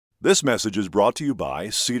This message is brought to you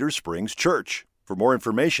by Cedar Springs Church. For more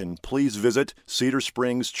information, please visit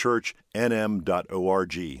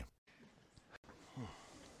cedarspringschurchnm.org.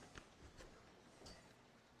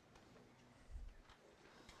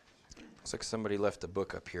 Looks like somebody left a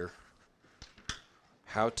book up here.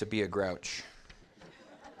 How to Be a Grouch.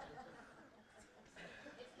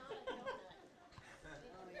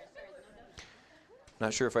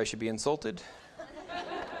 Not sure if I should be insulted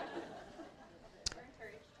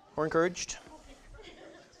or encouraged.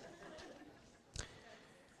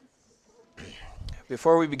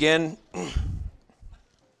 Before we begin, I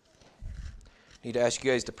need to ask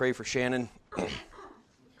you guys to pray for Shannon.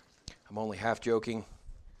 I'm only half joking,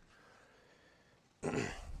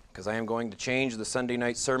 because I am going to change the Sunday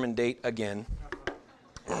night sermon date again.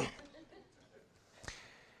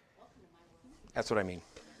 That's what I mean.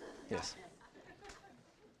 Yes.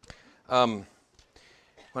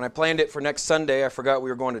 When I planned it for next Sunday, I forgot we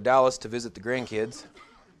were going to Dallas to visit the grandkids.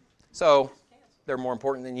 So, they're more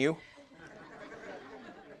important than you.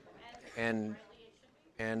 And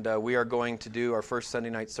we are going to do our first Sunday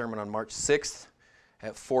night sermon on March 6th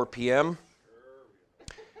at 4 p.m.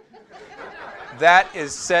 That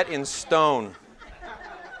is set in stone.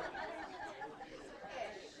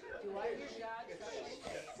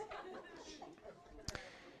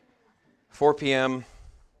 "4 p.m.,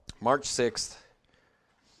 March 6th.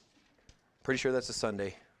 Pretty sure that's a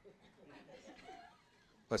Sunday.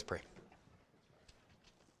 Let's pray.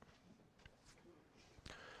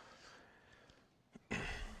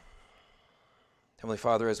 Heavenly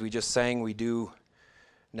Father, as we just sang, we do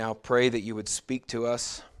now pray that you would speak to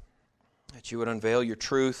us, that you would unveil your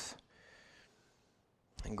truth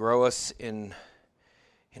and grow us in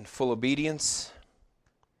full obedience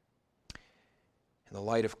in the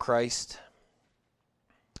light of Christ.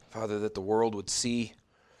 Father, that the world would see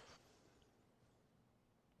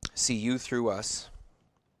you through us.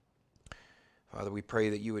 Father, we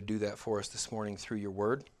pray that you would do that for us this morning through your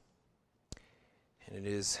word. And it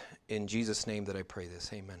is in Jesus' name that I pray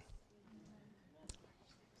this. Amen.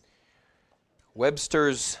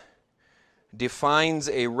 Webster's defines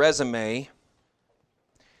a resume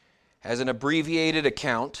as an abbreviated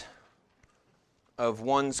account of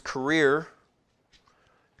one's career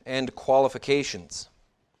and qualifications.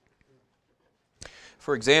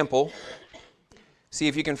 For example, see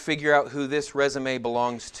if you can figure out who this resume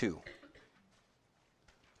belongs to.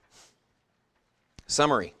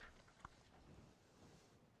 Summary.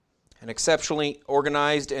 An exceptionally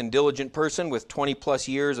organized and diligent person with 20 plus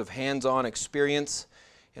years of hands-on experience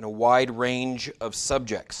in a wide range of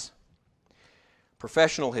subjects.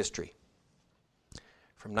 Professional history.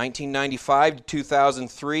 From 1995 to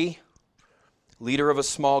 2003, leader of a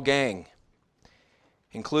small gang.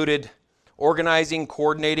 Included organizing,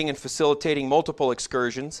 coordinating, and facilitating multiple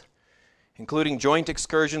excursions, including joint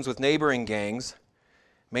excursions with neighboring gangs,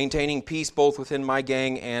 maintaining peace both within my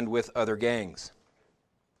gang and with other gangs.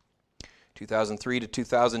 2003 to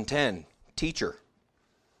 2010, teacher.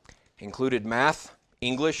 Included math,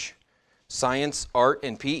 English, science, art,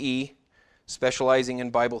 and PE, specializing in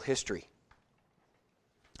Bible history.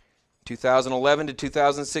 2011 to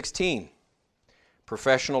 2016,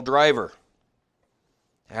 professional driver.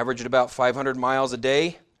 Averaged about 500 miles a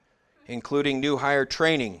day, including new hire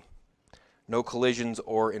training, no collisions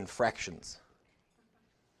or infractions.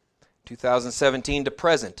 2017 to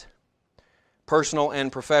present, personal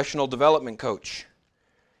and professional development coach.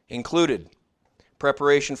 Included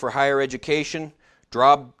preparation for higher education,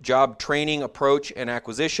 job training approach and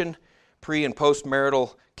acquisition, pre- and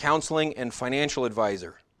post-marital counseling, and financial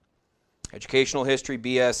advisor. Educational history,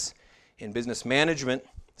 BS in business management,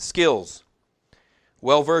 skills.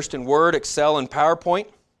 Well-versed in Word, Excel, and PowerPoint,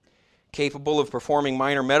 capable of performing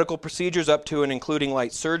minor medical procedures up to and including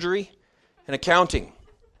light surgery, and accounting.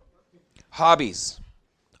 Hobbies,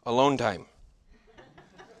 alone time.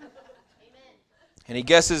 Any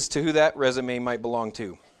guesses to who that resume might belong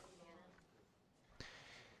to?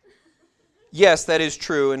 Yes, that is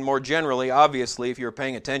true, and more generally, obviously, if you're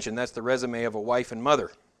paying attention, that's the resume of a wife and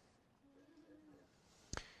mother.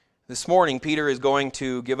 This morning, Peter is going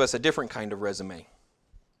to give us a different kind of resume.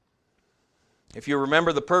 If you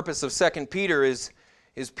remember, the purpose of 2 Peter is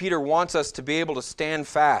Peter wants us to be able to stand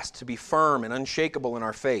fast, to be firm and unshakable in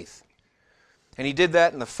our faith. And he did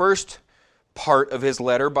that in the first part of his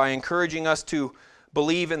letter by encouraging us to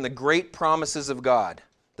believe in the great promises of God,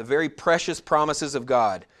 the very precious promises of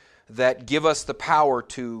God that give us the power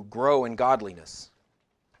to grow in godliness.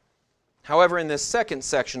 However, in this second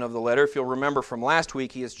section of the letter, if you'll remember from last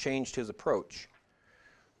week, he has changed his approach.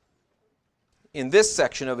 In this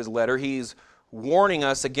section of his letter, he's warning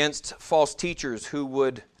us against false teachers who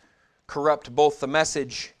would corrupt both the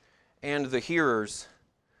message and the hearers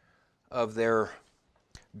of their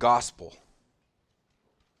gospel.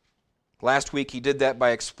 Last week he did that by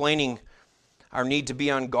explaining our need to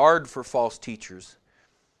be on guard for false teachers.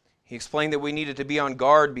 He explained that we needed to be on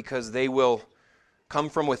guard because they will come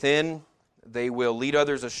from within, they will lead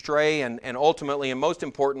others astray, and ultimately, and most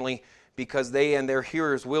importantly, because they and their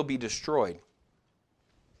hearers will be destroyed.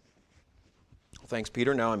 Thanks,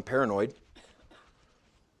 Peter. Now I'm paranoid.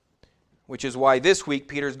 Which is why this week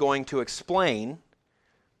Peter's going to explain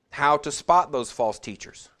how to spot those false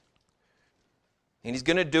teachers. And he's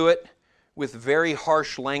going to do it with very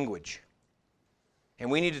harsh language. And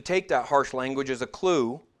we need to take that harsh language as a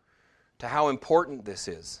clue to how important this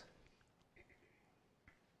is.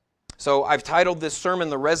 So I've titled this sermon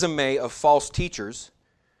The Resume of False Teachers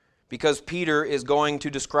because Peter is going to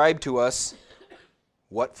describe to us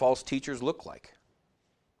what false teachers look like.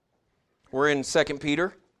 We're in 2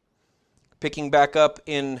 Peter, picking back up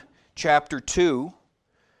in chapter 2.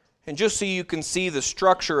 And just so you can see the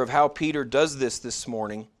structure of how Peter does this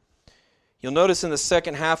morning, you'll notice in the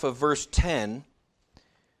second half of verse 10,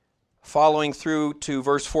 following through to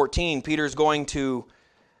verse 14, Peter's going to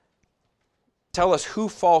tell us who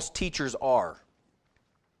false teachers are.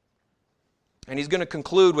 And he's going to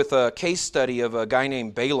conclude with a case study of a guy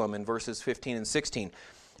named Balaam in verses 15 and 16.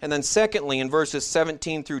 And then secondly, in verses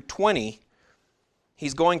 17 through 20,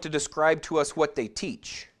 he's going to describe to us what they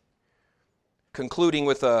teach, concluding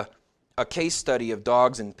with a case study of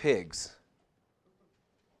dogs and pigs.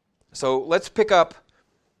 So let's pick up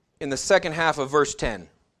in the second half of verse 10.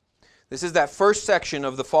 This is that first section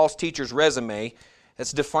of the false teacher's resume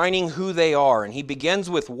that's defining who they are, and he begins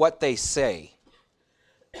with what they say.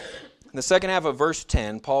 In the second half of verse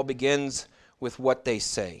 10, Paul begins with what they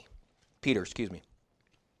say. Peter.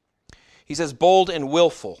 He says, bold and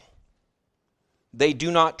willful. They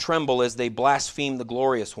do not tremble as they blaspheme the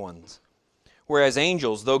glorious ones. Whereas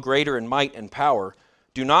angels, though greater in might and power,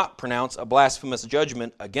 do not pronounce a blasphemous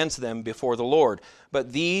judgment against them before the Lord.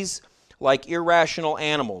 But these, like irrational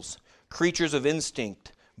animals, creatures of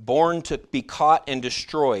instinct, born to be caught and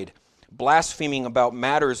destroyed, blaspheming about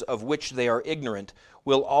matters of which they are ignorant,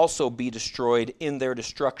 will also be destroyed in their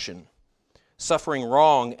destruction, suffering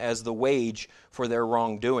wrong as the wage for their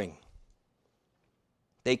wrongdoing.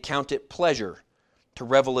 They count it pleasure to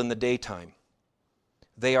revel in the daytime.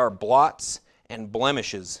 They are blots and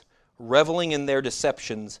blemishes, reveling in their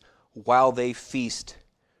deceptions while they feast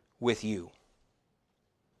with you.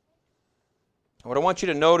 What I want you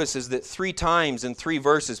to notice is that 3 times in 3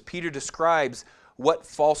 verses, Peter describes what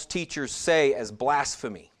false teachers say as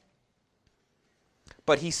blasphemy.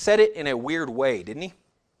 But he said it in a weird way, didn't he?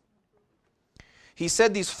 He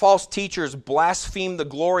said these false teachers blaspheme the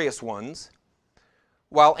glorious ones,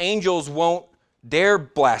 while angels won't dare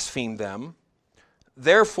blaspheme them.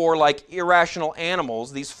 Therefore, like irrational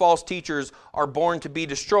animals, these false teachers are born to be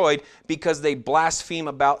destroyed because they blaspheme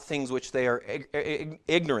about things which they are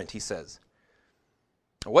ignorant, he says.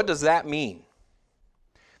 What does that mean?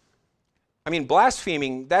 I mean,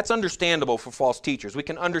 blaspheming, that's understandable for false teachers. We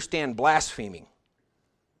can understand blaspheming.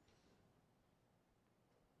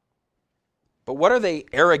 But what are they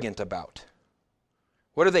arrogant about?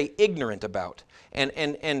 What are they ignorant about?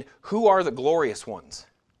 And who are the glorious ones?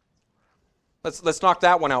 Let's knock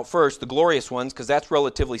that one out first, the glorious ones, because that's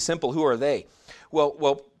relatively simple. Who are they?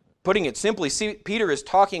 Well, putting it simply, see, Peter is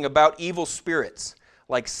talking about evil spirits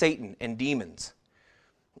like Satan and demons.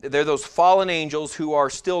 They're those fallen angels who are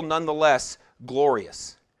still nonetheless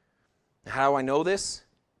glorious. How do I know this?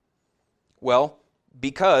 Well,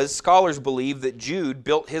 because scholars believe that Jude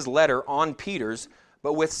built his letter on Peter's,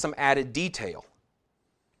 but with some added detail.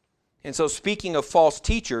 And so speaking of false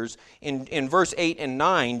teachers, in verse 8 and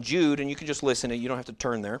 9, Jude, and you can just listen to it, you don't have to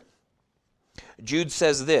turn there. Jude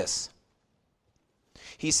says this.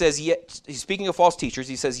 He says, yet, speaking of false teachers,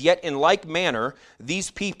 he says, yet in like manner, these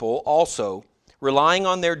people also, relying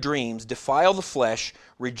on their dreams, defile the flesh,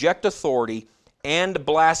 reject authority, and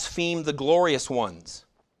blaspheme the glorious ones.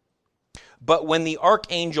 But when the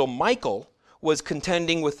archangel Michael was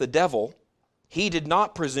contending with the devil, he did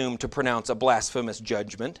not presume to pronounce a blasphemous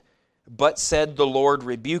judgment, but said, the Lord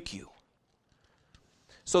rebuke you.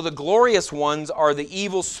 So the glorious ones are the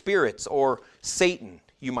evil spirits, or Satan,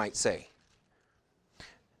 you might say.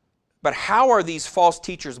 But how are these false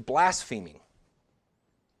teachers blaspheming?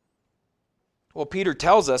 Well, Peter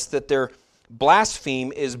tells us that their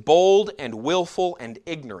blaspheme is bold and willful and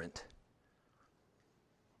ignorant.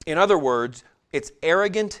 In other words, it's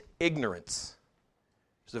arrogant ignorance.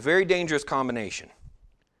 It's a very dangerous combination.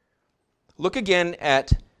 Look again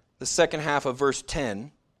at the second half of verse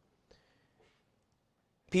 10.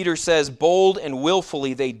 Peter says, bold and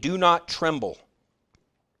willfully they do not tremble.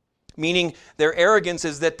 Meaning their arrogance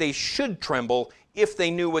is that they should tremble if they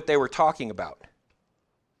knew what they were talking about.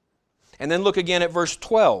 And then look again at verse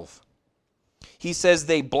 12. He says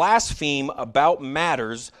they blaspheme about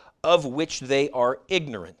matters of which they are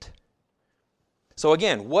ignorant. So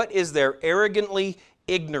again, what is their arrogantly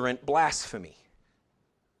ignorant blasphemy?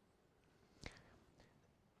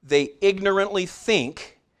 They ignorantly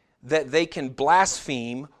think that they can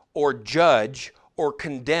blaspheme or judge or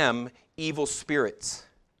condemn evil spirits.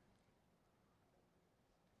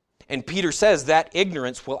 And Peter says that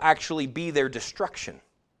ignorance will actually be their destruction.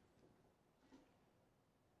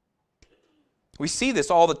 We see this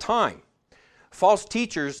all the time. False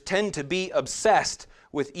teachers tend to be obsessed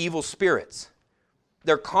with evil spirits.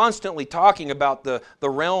 They're constantly talking about the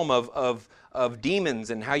realm of demons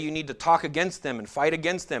and how you need to talk against them and fight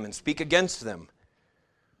against them and speak against them.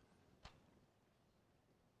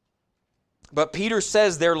 But Peter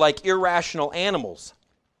says they're like irrational animals.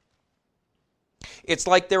 It's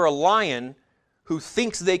like they're a lion who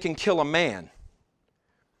thinks they can kill a man.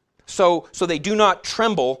 So they do not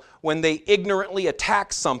tremble when they ignorantly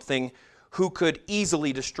attack something who could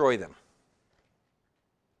easily destroy them.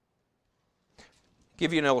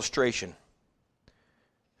 Give you an illustration.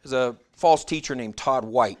 There's a false teacher named Todd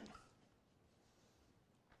White,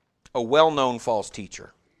 a well-known false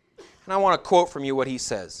teacher. And I want to quote from you what he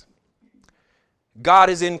says. God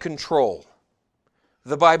is in control.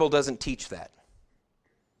 The Bible doesn't teach that.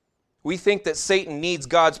 We think that Satan needs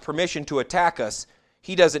God's permission to attack us.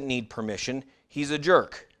 He doesn't need permission. He's a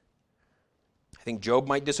jerk. I think Job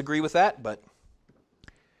might disagree with that, but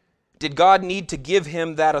did God need to give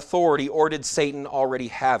him that authority, or did Satan already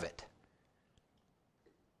have it?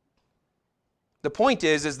 The point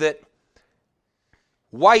is that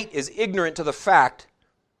White is ignorant to the fact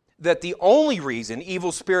that the only reason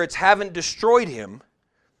evil spirits haven't destroyed him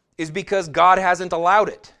is because God hasn't allowed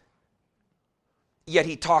it. Yet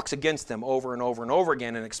he talks against them over and over and over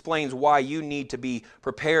again and explains why you need to be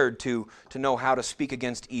prepared to know how to speak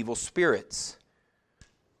against evil spirits.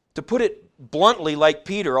 To put it bluntly, like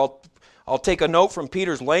Peter, I'll take a note from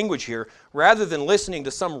Peter's language here. Rather than listening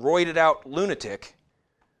to some roided out lunatic,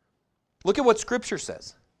 look at what Scripture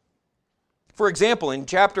says. For example, in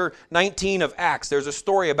chapter 19 of Acts, there's a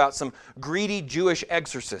story about some greedy Jewish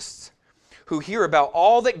exorcists who hear about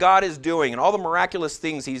all that God is doing and all the miraculous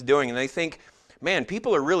things He's doing, and they think, man,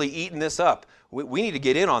 people are really eating this up. We need to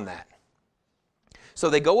get in on that. So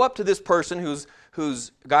they go up to this person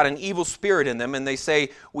who's got an evil spirit in them, and they say,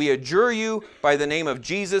 we adjure you by the name of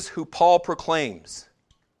Jesus who Paul proclaims.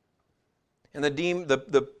 And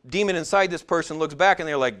the demon inside this person looks back and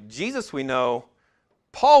they're like, Jesus we know,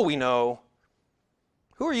 Paul we know,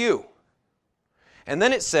 who are you? And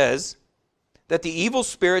then it says that the evil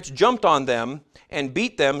spirits jumped on them and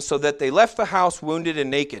beat them so that they left the house wounded and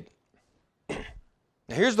naked.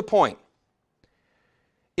 Now here's the point.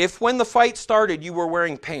 If when the fight started you were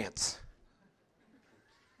wearing pants,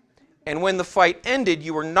 and when the fight ended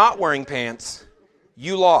you were not wearing pants,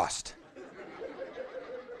 you lost.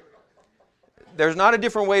 There's not a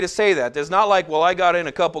different way to say that. There's not like, well, I got in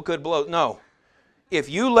a couple good blows. No. If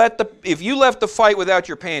you left the fight without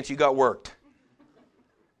your pants, you got worked.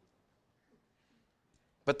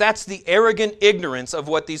 But that's the arrogant ignorance of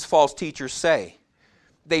what these false teachers say.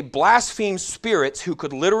 They blaspheme spirits who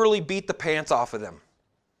could literally beat the pants off of them,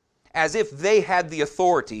 as if they had the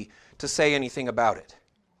authority to say anything about it.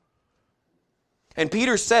 And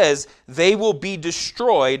Peter says they will be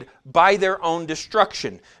destroyed by their own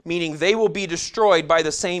destruction, meaning they will be destroyed by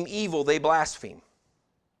the same evil they blaspheme.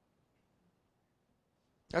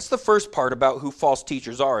 That's the first part about who false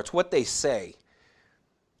teachers are. It's what they say.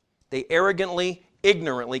 They arrogantly,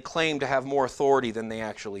 ignorantly claim to have more authority than they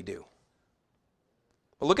actually do.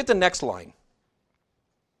 But look at the next line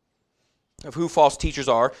of who false teachers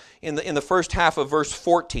are in the first half of verse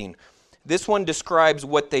 14. This one describes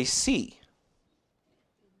what they see.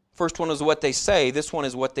 First one is what they say. This one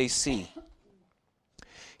is what they see.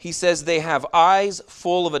 He says they have eyes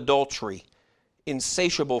full of adultery,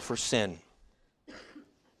 insatiable for sin.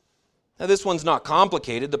 Now this one's not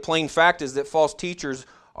complicated. The plain fact is that false teachers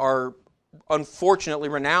are unfortunately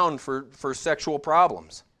renowned for sexual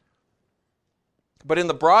problems. But in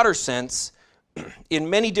the broader sense, in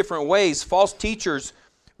many different ways, false teachers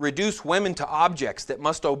reduce women to objects that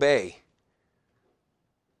must obey.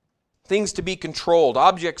 Things to be controlled,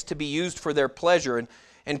 objects to be used for their pleasure.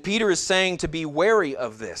 And Peter is saying to be wary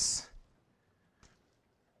of this.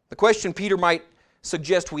 The question Peter might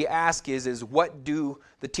suggest we ask is what do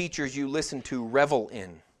the teachers you listen to revel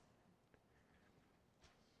in?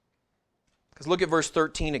 Because look at verse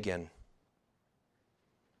 13 again.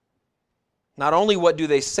 Not only what do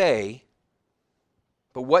they say,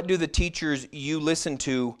 but what do the teachers you listen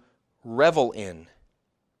to revel in?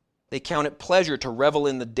 They count it pleasure to revel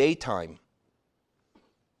in the daytime,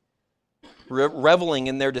 reveling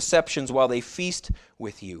in their deceptions while they feast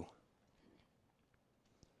with you.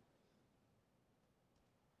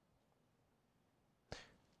 I'll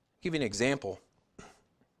give you an example.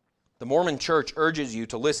 The Mormon Church urges you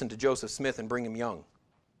to listen to Joseph Smith and Brigham Young.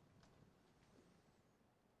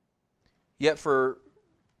 Yet for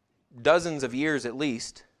dozens of years at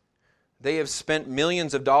least, they have spent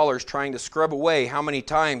millions of dollars trying to scrub away how many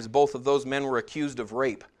times both of those men were accused of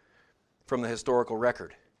rape from the historical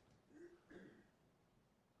record.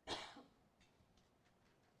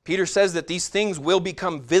 Peter says that these things will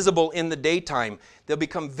become visible in the daytime. They'll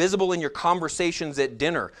become visible in your conversations at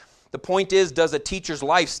dinner. The point is, does a teacher's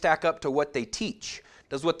life stack up to what they teach?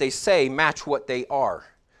 Does what they say match what they are?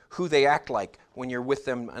 Who they act like when you're with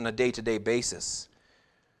them on a day-to-day basis?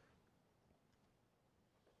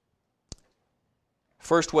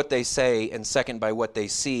 First, what they say, and second, by what they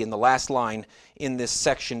see. And the last line in this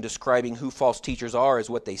section describing who false teachers are is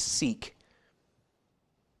what they seek.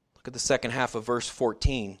 Look at the second half of verse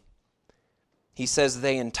 14. He says,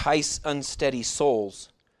 they entice unsteady souls.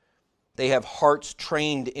 They have hearts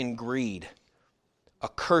trained in greed,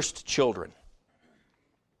 accursed children.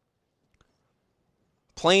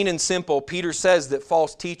 Plain and simple, Peter says that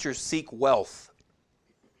false teachers seek wealth.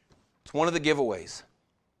 It's one of the giveaways.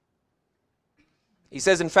 He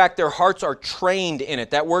says, in fact, their hearts are trained in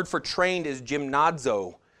it. That word for trained is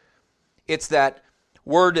gymnazo. It's that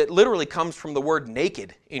word that literally comes from the word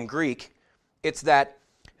naked in Greek. It's that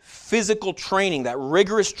physical training, that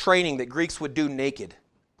rigorous training that Greeks would do naked.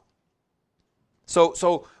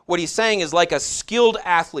 So what he's saying is like a skilled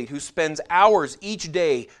athlete who spends hours each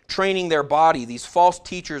day training their body, these false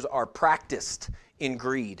teachers are practiced in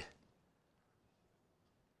greed.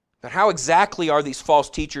 But how exactly are these false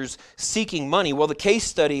teachers seeking money? Well, the case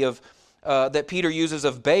study of that Peter uses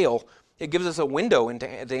of Baal, it gives us a window into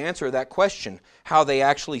the answer to that question, how they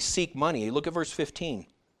actually seek money. Look at verse 15.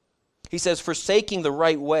 He says, forsaking the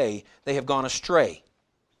right way, they have gone astray.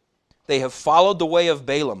 They have followed the way of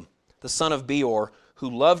Balaam, the son of Beor, who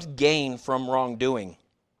loved gain from wrongdoing,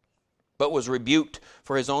 but was rebuked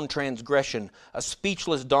for his own transgression. A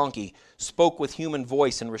speechless donkey spoke with human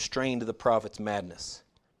voice and restrained the prophet's madness.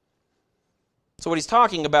 So what he's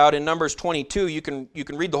talking about in Numbers 22, you can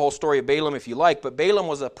read the whole story of Balaam if you like, but Balaam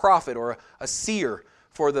was a prophet or a seer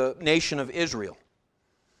for the nation of Israel.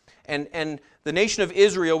 And the nation of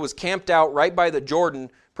Israel was camped out right by the Jordan,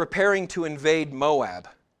 preparing to invade Moab.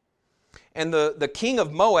 And the king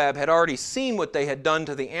of Moab had already seen what they had done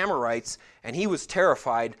to the Amorites, and he was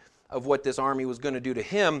terrified of what this army was going to do to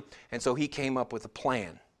him, and so he came up with a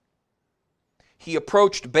plan. He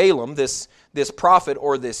approached Balaam, this prophet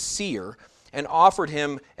or this seer, and offered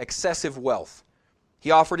him excessive wealth.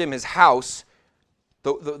 He offered him his house,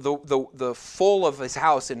 the full of his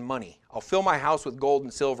house in money. I'll fill my house with gold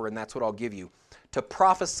and silver, and that's what I'll give you, to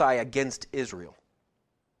prophesy against Israel.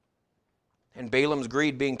 And Balaam's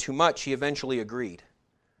greed being too much, he eventually agreed.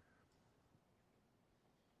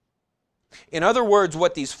 In other words,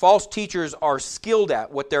 what these false teachers are skilled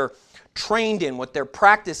at, what they're trained in, what they're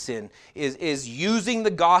practiced in, is using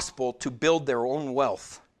the gospel to build their own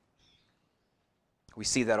wealth. We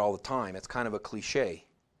see that all the time. It's kind of a cliche.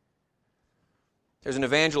 There's an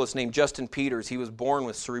evangelist named Justin Peters. He was born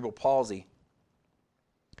with cerebral palsy.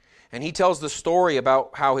 And he tells the story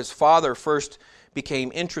about how his father first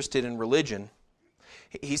became interested in religion.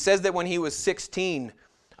 He says that when he was 16,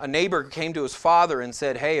 a neighbor came to his father and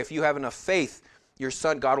said, hey, if you have enough faith, your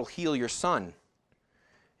son, God will heal your son.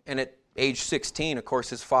 And at age 16, of course,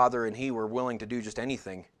 his father and he were willing to do just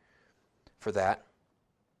anything for that.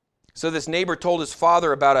 So this neighbor told his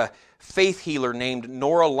father about a faith healer named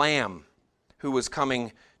Nora Lamb who was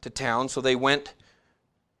coming to town. So they went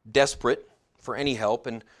desperate for any help.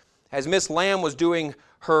 And as Miss Lamb was doing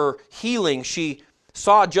her healing, she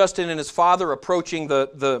saw Justin and his father approaching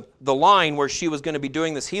the line where she was going to be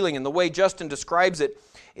doing this healing. And the way Justin describes it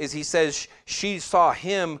is he says she saw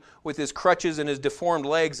him with his crutches and his deformed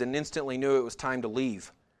legs and instantly knew it was time to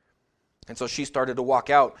leave. And so she started to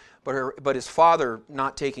walk out. But his father,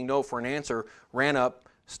 not taking no for an answer, ran up,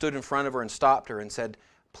 stood in front of her and stopped her and said,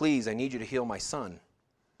 please, I need you to heal my son.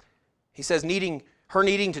 He says needing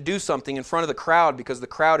to do something in front of the crowd because the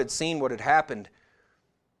crowd had seen what had happened.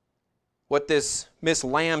 What this Miss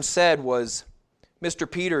Lamb said was, Mr.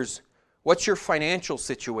 Peters, what's your financial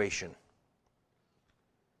situation?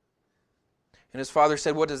 And his father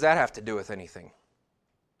said, what does that have to do with anything?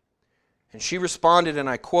 And she responded, and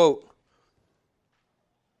I quote,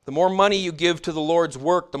 "The more money you give to the Lord's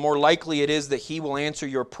work, the more likely it is that He will answer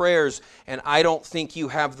your prayers, and I don't think you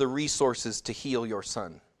have the resources to heal your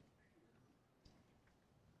son."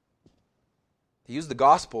 They use the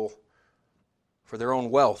gospel for their own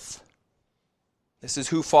wealth. This is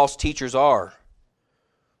who false teachers are.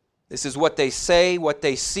 This is what they say, what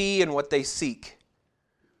they see, and what they seek.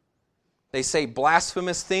 They say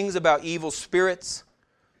blasphemous things about evil spirits.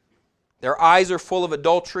 Their eyes are full of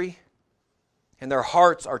adultery, and their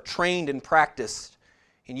hearts are trained and practiced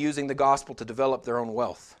in using the gospel to develop their own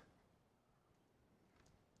wealth.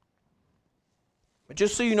 But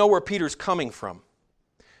just so you know where Peter's coming from,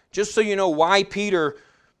 just so you know why Peter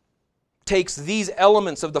takes these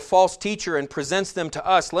elements of the false teacher and presents them to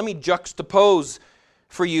us, let me juxtapose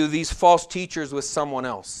for you these false teachers with someone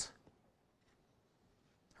else.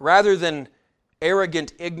 Rather than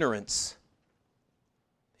arrogant ignorance,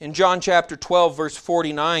 in John chapter 12, verse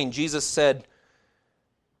 49, Jesus said,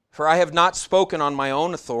 "For I have not spoken on my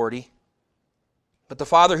own authority, but the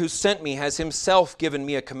Father who sent me has Himself given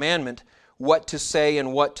me a commandment what to say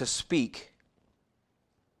and what to speak."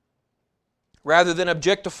 Rather than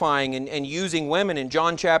objectifying and using women, in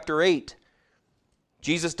John chapter 8,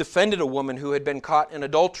 Jesus defended a woman who had been caught in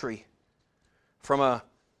adultery from an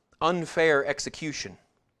unfair execution.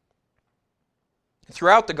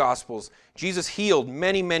 Throughout the Gospels, Jesus healed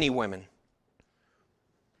many, many women.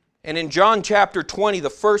 And in John chapter 20, the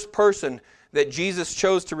first person that Jesus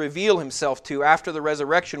chose to reveal Himself to after the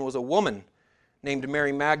resurrection was a woman named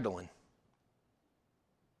Mary Magdalene.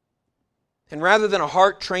 And rather than a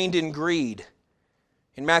heart trained in greed,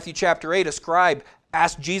 in Matthew chapter 8, a scribe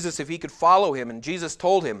asked Jesus if he could follow him, and Jesus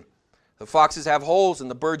told him, "The foxes have holes and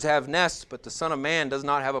the birds have nests, but the Son of Man does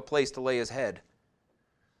not have a place to lay His head."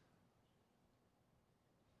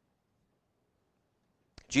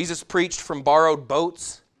 Jesus preached from borrowed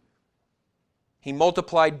boats. He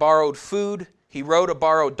multiplied borrowed food. He rode a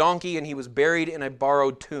borrowed donkey, and He was buried in a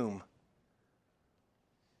borrowed tomb.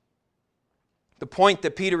 The point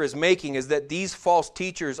that Peter is making is that these false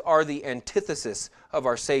teachers are the antithesis of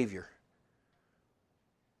our Savior.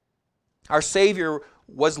 Our Savior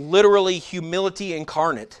was literally humility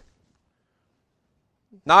incarnate,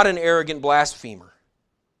 not an arrogant blasphemer.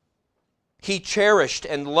 He cherished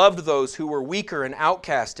and loved those who were weaker and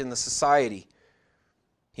outcast in the society.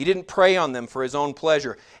 He didn't prey on them for His own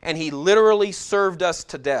pleasure, and He literally served us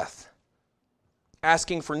to death,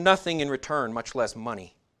 asking for nothing in return, much less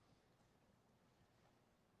money.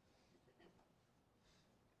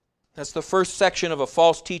 That's the first section of a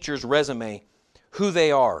false teacher's resume, who they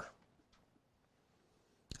are.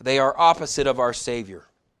 They are opposite of our Savior.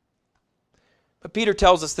 But Peter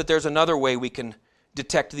tells us that there's another way we can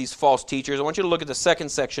detect these false teachers. I want you to look at the second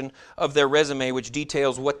section of their resume, which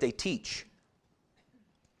details what they teach.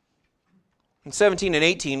 In 17 and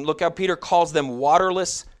 18, look how Peter calls them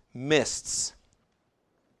waterless mists.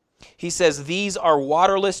 He says, "These are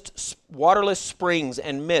waterless springs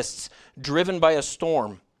and mists driven by a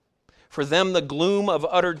storm. For them the gloom of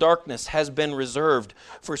utter darkness has been reserved.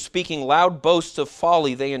 For speaking loud boasts of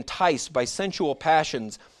folly, they entice by sensual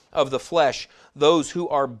passions of the flesh those who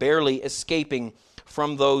are barely escaping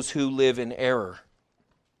from those who live in error."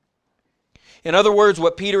 In other words,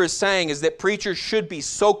 what Peter is saying is that preachers should be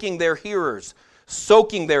soaking their hearers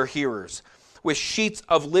with sheets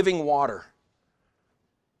of living water.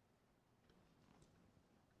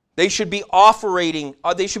 They should be offering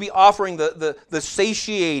the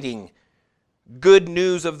satiating good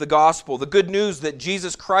news of the gospel, the good news that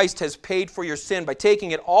Jesus Christ has paid for your sin by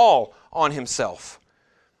taking it all on Himself.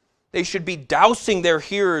 They should be dousing their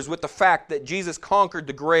hearers with the fact that Jesus conquered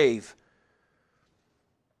the grave,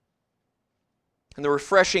 and the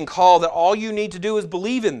refreshing call that all you need to do is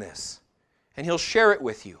believe in this, and He'll share it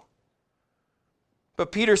with you.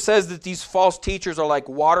 But Peter says that these false teachers are like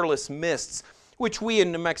waterless mists, which we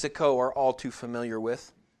in New Mexico are all too familiar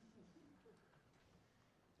with.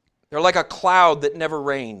 They're like a cloud that never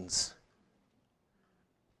rains.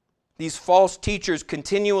 These false teachers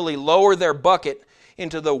continually lower their bucket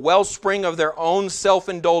into the wellspring of their own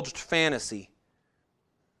self-indulged fantasy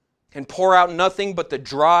and pour out nothing but the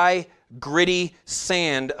dry, gritty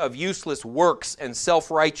sand of useless works and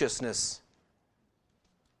self-righteousness.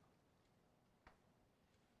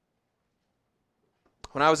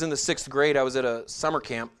 When I was in the 6th grade, I was at a summer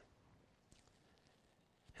camp.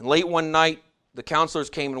 And late one night, the counselors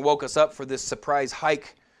came and woke us up for this surprise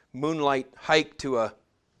hike, moonlight hike to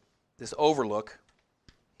this overlook.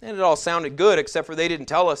 And it all sounded good, except for they didn't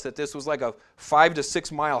tell us that this was like a 5 to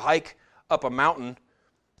 6 mile hike up a mountain,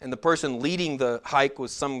 and the person leading the hike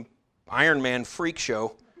was some Iron Man freak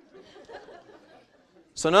show.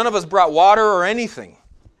 So none of us brought water or anything.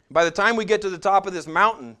 By the time we get to the top of this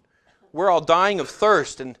mountain, we're all dying of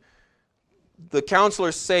thirst. And the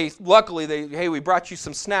counselors say, luckily, hey, we brought you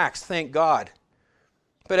some snacks, thank God.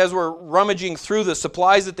 But as we're rummaging through the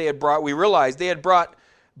supplies that they had brought, we realized they had brought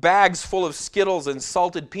bags full of Skittles and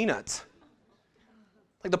salted peanuts.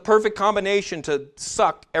 Like the perfect combination to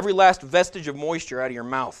suck every last vestige of moisture out of your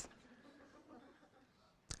mouth.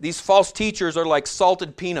 These false teachers are like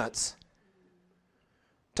salted peanuts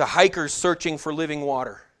to hikers searching for living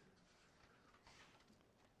water.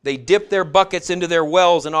 They dip their buckets into their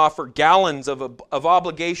wells and offer gallons of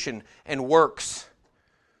obligation and works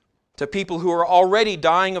to people who are already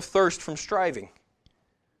dying of thirst from striving.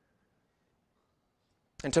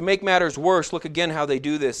 And to make matters worse, look again how they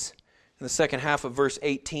do this in the second half of verse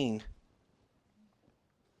 18.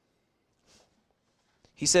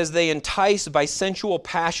 He says, they entice by sensual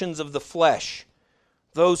passions of the flesh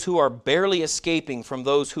those who are barely escaping from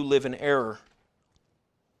those who live in error.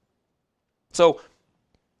 So,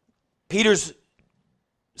 Peter's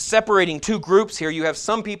separating two groups here. You have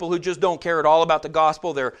some people who just don't care at all about the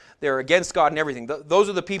gospel. They're against God and everything. Those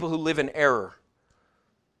are the people who live in error.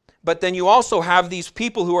 But then you also have these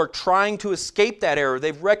people who are trying to escape that error.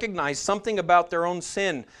 They've recognized something about their own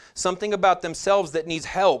sin, something about themselves that needs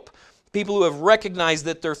help. People who have recognized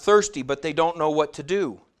that they're thirsty, but they don't know what to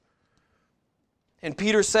do. And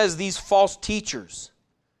Peter says these false teachers,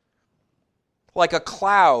 like a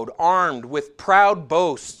cloud armed with proud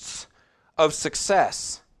boasts of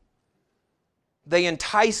success, they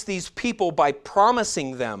entice these people by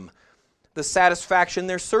promising them the satisfaction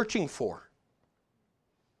they're searching for.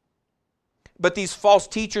 But these false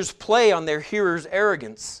teachers play on their hearers'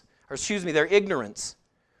 their ignorance.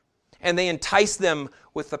 And they entice them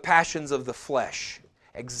with the passions of the flesh,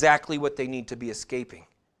 exactly what they need to be escaping.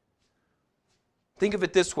 Think of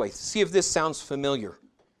it this way. See if this sounds familiar.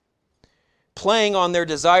 Playing on their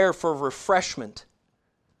desire for refreshment,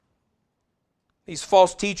 these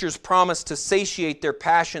false teachers promise to satiate their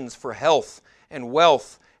passions for health and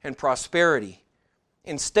wealth and prosperity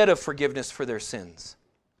instead of forgiveness for their sins.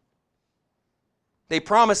 They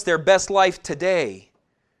promise their best life today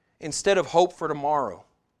instead of hope for tomorrow.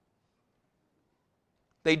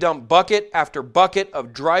 They dump bucket after bucket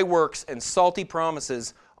of dry works and salty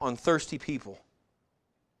promises on thirsty people.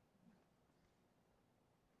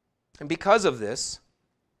 And because of this,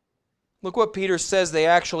 look what Peter says they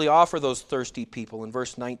actually offer those thirsty people in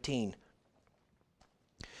verse 19.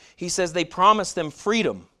 He says they promise them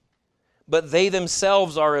freedom, but they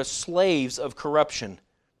themselves are as slaves of corruption.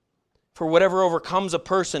 For whatever overcomes a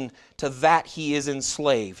person, to that he is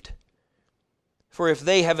enslaved. For after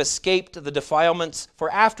they have escaped the defilements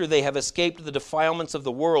of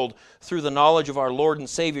the world through the knowledge of our Lord and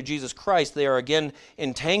Savior Jesus Christ, they are again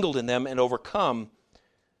entangled in them and overcome.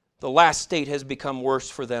 The last state has become worse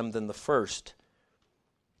for them than the first.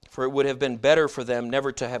 For it would have been better for them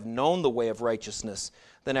never to have known the way of righteousness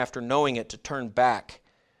than after knowing it to turn back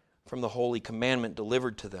from the holy commandment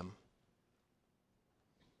delivered to them.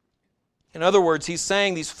 In other words, he's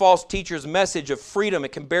saying these false teachers' message of freedom,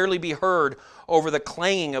 it can barely be heard over the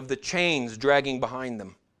clanging of the chains dragging behind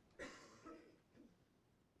them.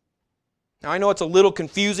 Now, I know it's a little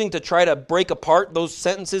confusing to try to break apart those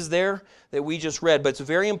sentences there that we just read, but it's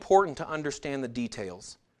very important to understand the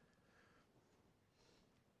details.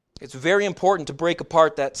 It's very important to break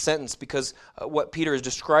apart that sentence because what Peter is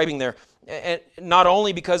describing there, and not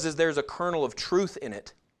only because there's a kernel of truth in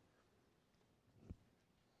it,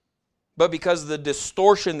 but because the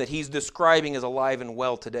distortion that he's describing is alive and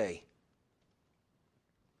well today.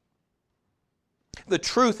 The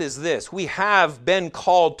truth is this: we have been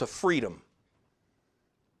called to freedom.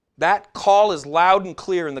 That call is loud and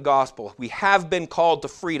clear in the gospel. We have been called to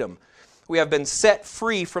freedom. We have been set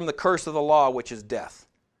free from the curse of the law, which is death.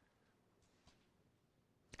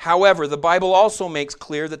 However, the Bible also makes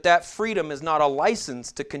clear that that freedom is not a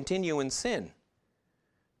license to continue in sin.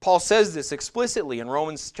 Paul says this explicitly in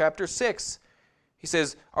Romans chapter 6. He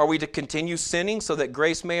says, are we to continue sinning so that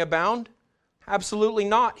grace may abound? Absolutely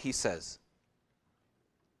not, he says.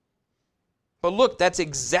 But look, that's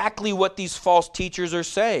exactly what these false teachers are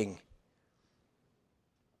saying.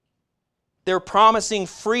 They're promising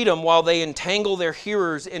freedom while they entangle their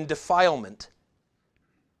hearers in defilement.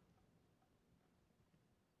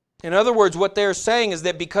 In other words, what they're saying is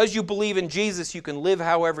that because you believe in Jesus, you can live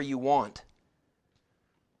however you want.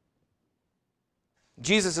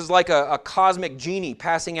 Jesus is like a cosmic genie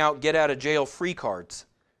passing out get-out-of-jail-free cards.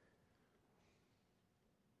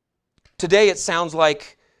 Today it sounds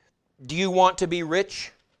like, do you want to be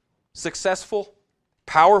rich, successful,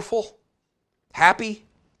 powerful, happy,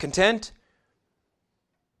 content?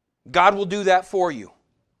 God will do that for you.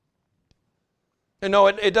 And no,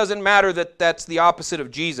 it doesn't matter that that's the opposite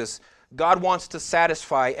of Jesus. God wants to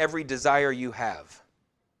satisfy every desire you have.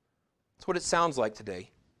 That's what it sounds like today.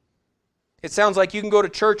 It sounds like you can go to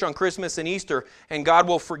church on Christmas and Easter and God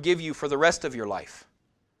will forgive you for the rest of your life.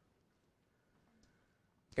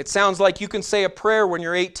 It sounds like you can say a prayer when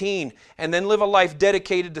you're 18 and then live a life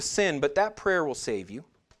dedicated to sin, but that prayer will save you.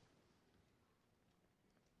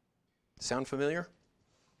 Sound familiar?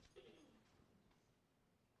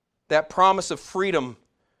 That promise of freedom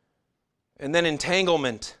and then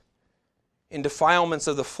entanglement in defilements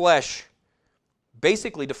of the flesh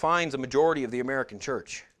basically defines a majority of the American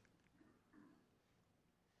church.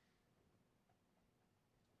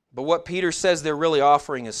 But what Peter says they're really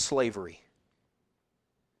offering is slavery.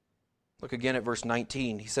 Look again at verse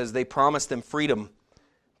 19. He says, they promise them freedom,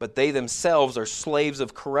 but they themselves are slaves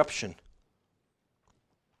of corruption.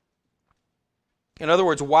 In other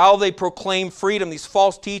words, while they proclaim freedom, these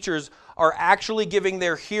false teachers are actually giving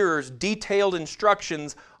their hearers detailed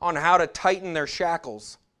instructions on how to tighten their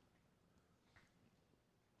shackles.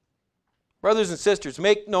 Brothers and sisters,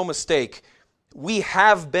 make no mistake, we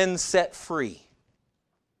have been set free.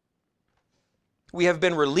 We have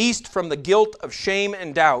been released from the guilt of shame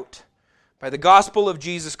and doubt by the gospel of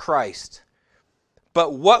Jesus Christ.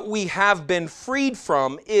 But what we have been freed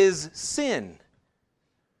from is sin.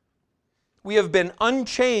 We have been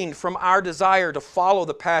unchained from our desire to follow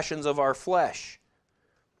the passions of our flesh.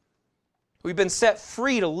 We've been set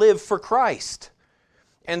free to live for Christ.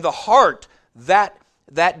 And the heart, that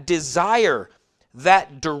desire,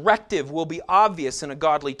 that directive will be obvious in a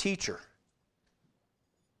godly teacher.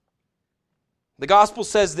 The gospel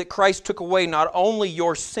says that Christ took away not only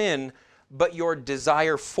your sin, but your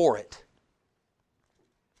desire for it.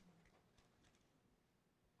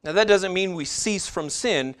 Now that doesn't mean we cease from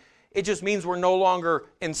sin. It just means we're no longer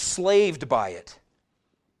enslaved by it.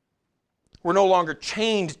 We're no longer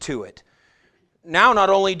chained to it. Now not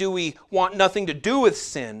only do we want nothing to do with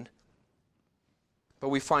sin, but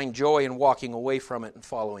we find joy in walking away from it and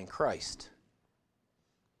following Christ.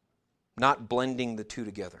 Not blending the two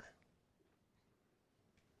together.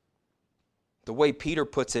 The way Peter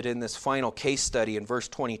puts it in this final case study in verse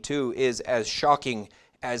 22 is as shocking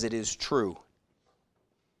as it is true.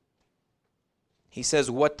 He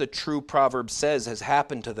says what the true proverb says has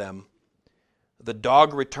happened to them. The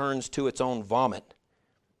dog returns to its own vomit,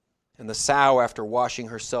 and the sow, after washing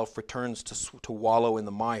herself, returns to wallow in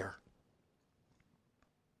the mire.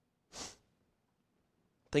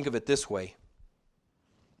 Think of it this way.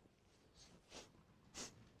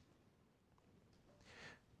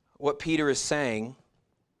 What Peter is saying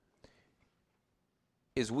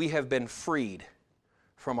is we have been freed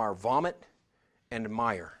from our vomit and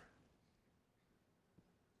mire.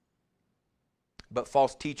 But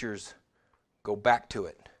false teachers go back to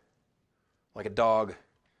it like a dog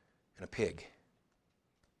and a pig.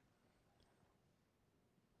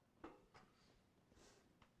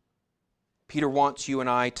 Peter wants you and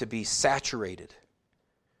I to be saturated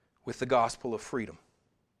with the gospel of freedom.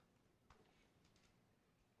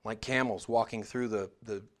 Like camels walking through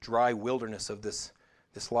the dry wilderness of this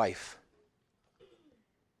life.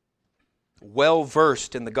 Well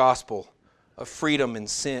versed in the gospel of freedom and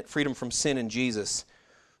sin, freedom from sin in Jesus,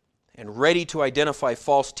 and ready to identify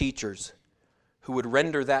false teachers who would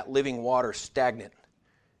render that living water stagnant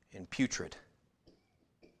and putrid.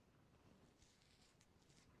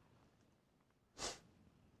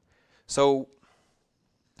 So,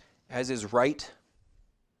 as is right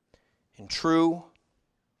and true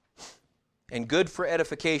and good for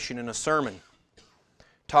edification in a sermon,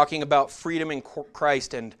 talking about freedom in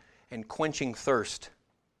Christ and quenching thirst,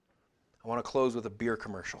 I want to close with a beer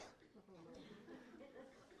commercial.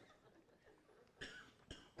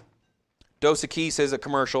 Dos Equis is a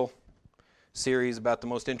commercial series about the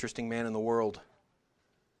most interesting man in the world.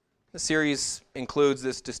 The series includes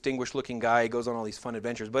this distinguished-looking guy. He goes on all these fun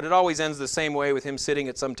adventures, but it always ends the same way with him sitting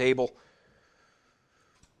at some table.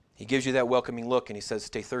 He gives you that welcoming look and he says,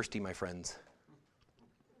 "Stay thirsty, my friends."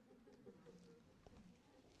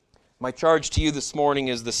 My charge to you this morning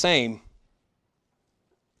is the same.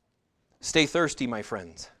 Stay thirsty, my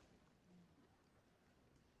friends.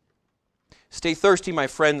 Stay thirsty, my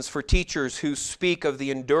friends, for teachers who speak of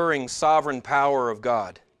the enduring sovereign power of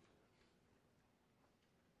God.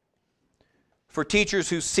 For teachers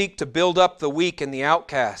who seek to build up the weak and the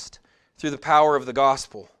outcast through the power of the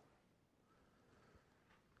gospel.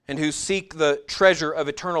 And who seek the treasure of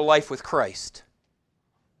eternal life with Christ.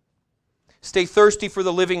 Stay thirsty for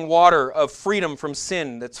the living water of freedom from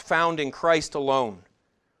sin that's found in Christ alone.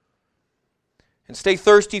 And stay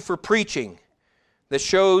thirsty for preaching that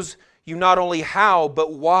shows you not only how,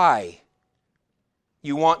 but why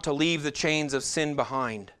you want to leave the chains of sin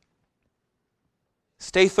behind.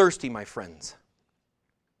 Stay thirsty, my friends.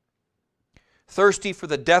 Thirsty for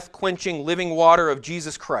the death-quenching living water of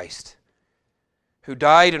Jesus Christ, who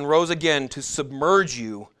died and rose again to submerge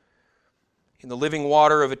you in the living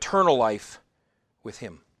water of eternal life with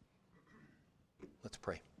Him. Let's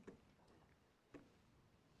pray.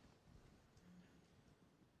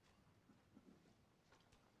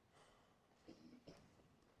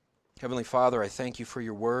 Heavenly Father, I thank you for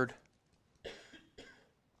your word.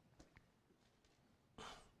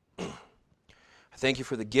 I thank you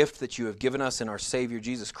for the gift that you have given us in our Savior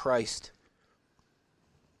Jesus Christ.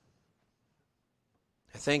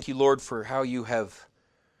 I thank you, Lord, for how you have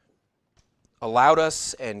allowed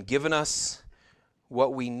us and given us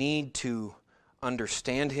what we need to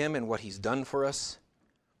understand Him and what He's done for us.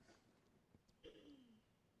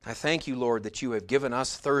 I thank you, Lord, that you have given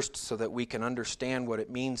us thirst so that we can understand what it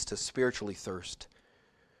means to spiritually thirst.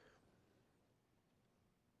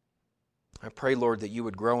 I pray, Lord, that you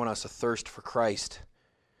would grow in us a thirst for Christ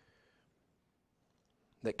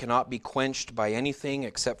that cannot be quenched by anything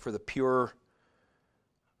except for the pure,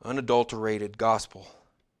 unadulterated gospel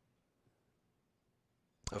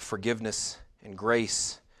of forgiveness and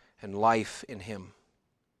grace and life in Him.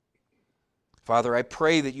 Father, I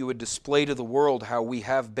pray that you would display to the world how we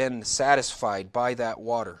have been satisfied by that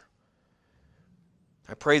water.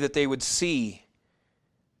 I pray that they would see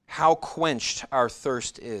how quenched our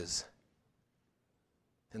thirst is,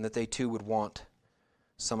 and that they too would want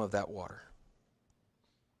some of that water.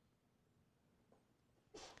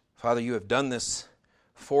 Father, you have done this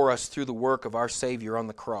for us through the work of our Savior on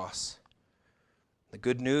the cross. The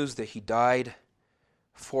good news that He died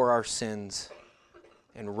for our sins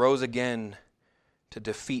and rose again to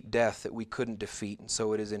defeat death that we couldn't defeat. And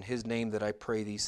so it is in His name that I pray these